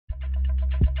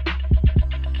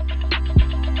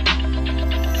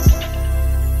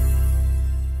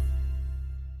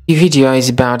The video is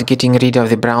about getting rid of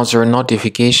the browser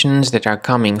notifications that are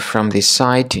coming from the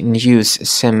site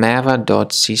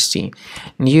News-samava.cc.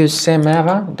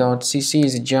 News-samava.cc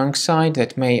is a junk site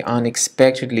that may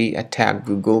unexpectedly attack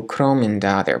Google Chrome and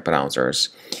other browsers.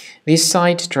 This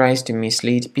site tries to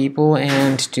mislead people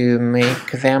and to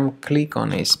make them click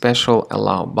on a special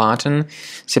allow button,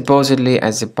 supposedly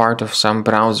as a part of some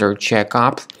browser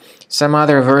checkup. Some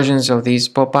other versions of these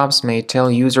pop-ups may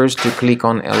tell users to click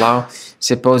on allow,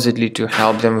 supposedly to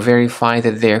help them verify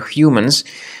that they're humans,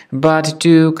 but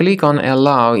to click on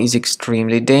allow is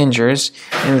extremely dangerous,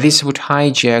 and this would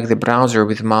hijack the browser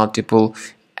with multiple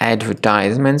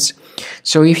advertisements.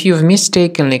 So if you've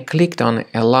mistakenly clicked on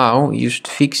allow, you should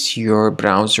fix your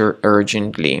browser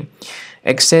urgently.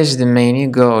 Access the menu,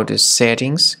 go to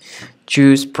settings,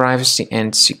 choose privacy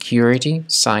and security,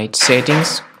 site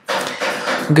settings.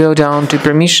 Go down to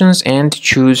permissions and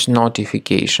choose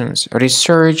notifications.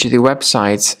 Research the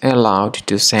websites allowed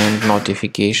to send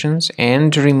notifications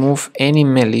and remove any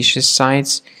malicious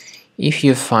sites if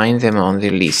you find them on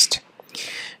the list.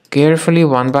 Carefully,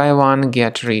 one by one,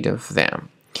 get rid of them.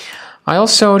 I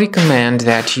also recommend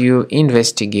that you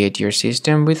investigate your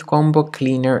system with Combo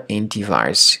Cleaner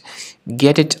antivirus.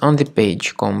 Get it on the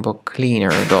page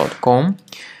combocleaner.com.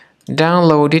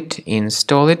 Download it,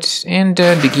 install it, and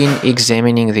begin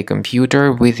examining the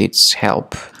computer with its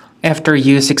help. After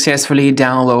you successfully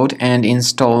download and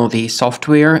install the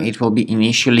software, it will be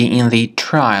initially in the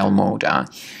trial mode.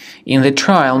 In the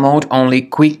trial mode, only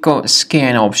quick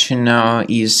scan option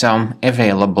is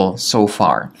available so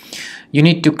far. You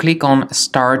need to click on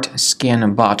Start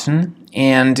Scan button,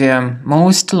 and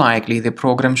most likely the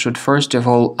program should first of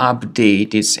all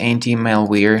update its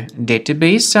anti-malware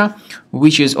database,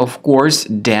 which is of course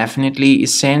definitely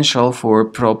essential for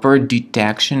proper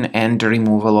detection and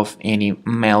removal of any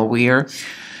malware,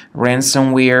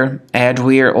 ransomware,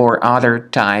 adware, or other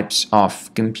types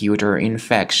of computer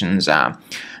infections.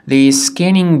 The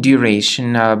scanning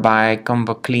duration by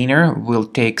Combo Cleaner will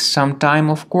take some time,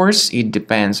 of course. It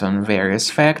depends on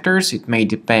various factors. It may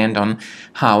depend on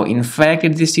how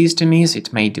infected the system is.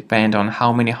 It may depend on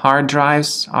how many hard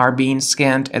drives are being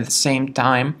scanned at the same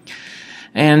time.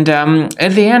 And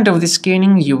at the end of the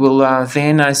scanning, you will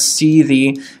then see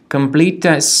the complete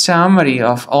summary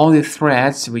of all the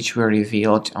threats which were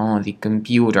revealed on the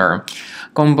computer.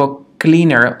 Combo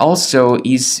Cleaner also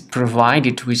is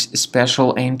provided with a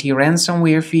special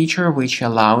anti-ransomware feature which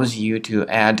allows you to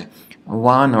add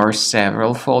one or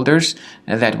several folders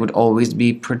that would always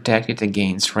be protected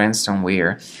against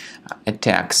ransomware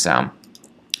attacks.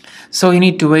 So you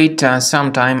need to wait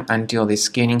some time until the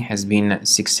scanning has been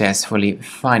successfully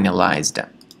finalized.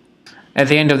 At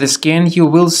the end of the scan, you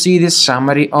will see the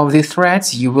summary of the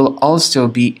threats. You will also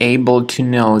be able to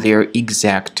know their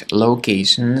exact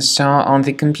locations on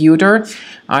the computer.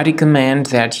 I recommend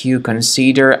that you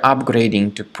consider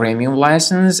upgrading to premium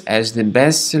license as the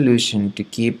best solution to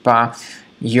keep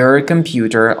your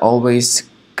computer always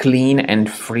clean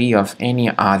and free of any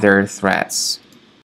other threats.